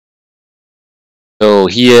So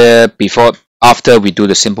here, after we do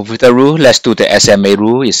the simple filter rule, let's do the SMA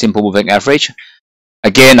rule, is simple moving average.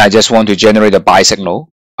 Again, I just want to generate a buy signal.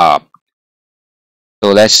 So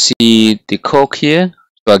let's see the code here.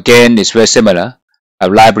 So again, it's very similar. I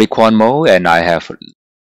have library quantmod, and I have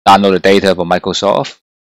downloaded the data from Microsoft.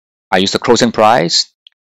 I use the closing price.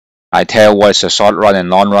 I tell what's a short run and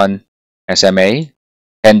long run SMA,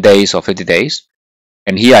 10 days or 50 days.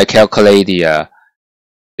 And here I calculate the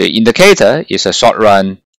indicator is a short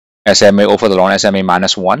run SMA over the long SMA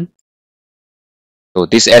 -1. So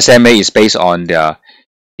this SMA is based on the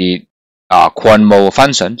quantmod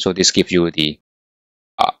function. So this gives you the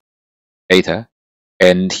data.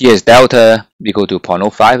 And here is delta equal to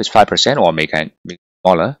 0.05, it's 5%, or make it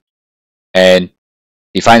smaller. And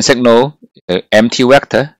define signal, the empty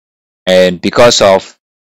vector. And because of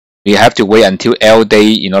we have to wait until L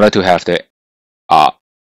day in order to have the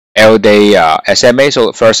L day SMA.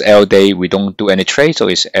 So first L day we don't do any trade, so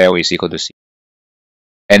it's L is equal to C.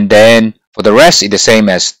 And then for the rest, it's the same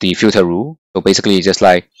as the filter rule. So basically, it's just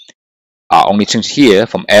like only change here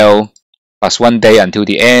from L plus 1 day until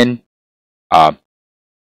the end.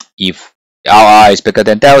 If RI is bigger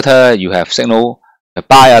than delta, you have signal the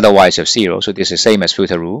buy, otherwise you have 0. So this is the same as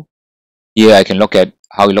filter rule. Here I can look at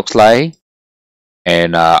how it looks like,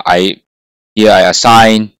 and here I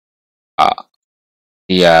assign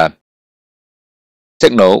the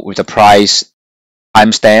signal with the price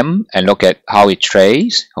timestamp and look at how it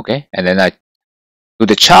trades. Okay, and then I do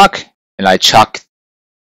the chart and I chart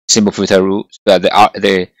simple filter rule,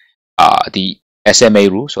 the SMA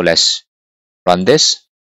rule. So let's run this.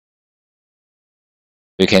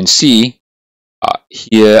 We can see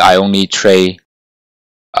here I only trade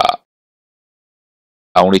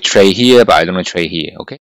here, but I don't trade here.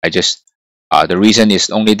 Okay, I just the reason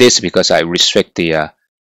is only this because I restrict the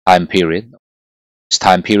time period. This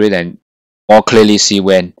time period and more clearly see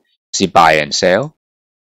when buy and sell.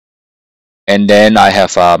 And then I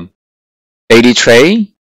have daily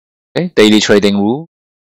trade. Okay, daily trading rule.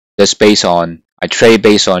 Just based on I trade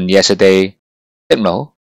based on yesterday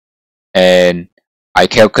signal, and I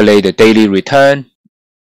calculate the daily return.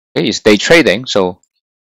 Okay, it's day trading, so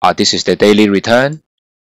this is the daily return,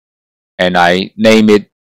 and I name it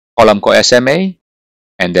column called SMA,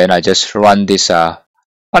 and then I just run this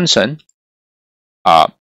function.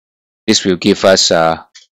 This will give us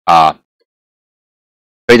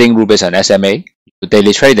trading rule based on SMA,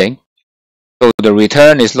 daily trading. So the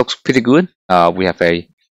return looks pretty good. We have a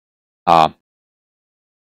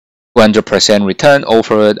 200% return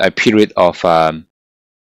over a period of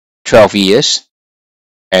 12 years,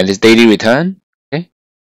 and this daily return. Okay,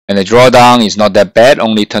 and the drawdown is not that bad,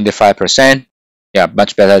 only 25%. Yeah,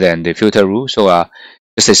 much better than the filter rule. So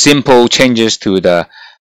just a simple changes to the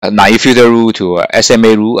naive filter rule to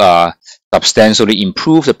SMA rule substantially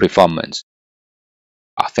improve the performance.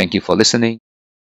 Thank you for listening.